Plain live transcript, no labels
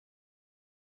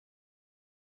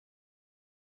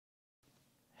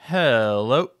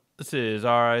Hello, this is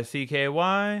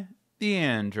RICKY, the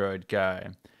Android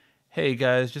guy. Hey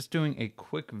guys, just doing a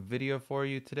quick video for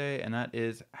you today, and that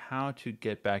is how to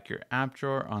get back your app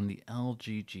drawer on the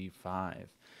LG G5.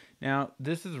 Now,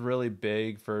 this is really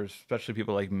big for especially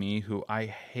people like me who I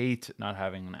hate not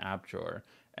having an app drawer.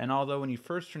 And although when you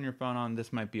first turn your phone on,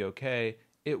 this might be okay,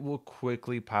 it will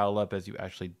quickly pile up as you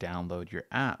actually download your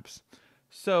apps.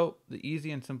 So the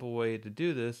easy and simple way to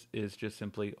do this is just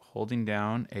simply holding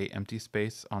down a empty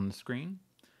space on the screen,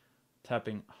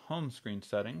 tapping home screen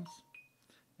settings,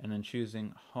 and then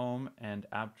choosing home and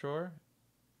app drawer.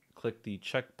 Click the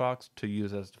checkbox to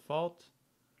use as default.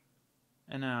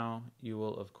 And now you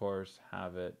will of course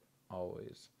have it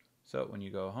always. So when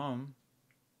you go home,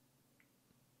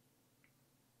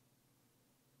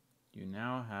 you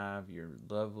now have your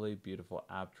lovely, beautiful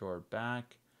app drawer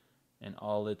back in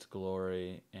all its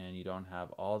glory, and you don't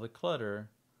have all the clutter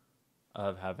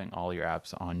of having all your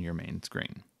apps on your main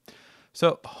screen.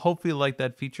 So hopefully you like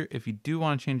that feature. If you do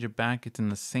want to change it back, it's in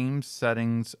the same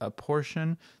settings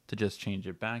portion. To just change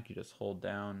it back, you just hold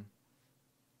down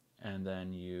and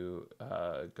then you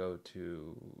go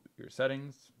to your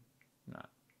settings,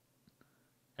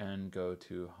 and go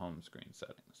to home screen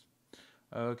settings.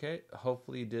 Okay,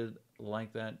 hopefully you did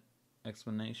like that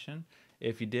explanation.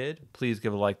 If you did, please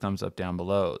give a like, thumbs up down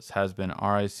below. This has been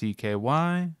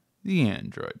RICKY, the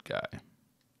Android guy.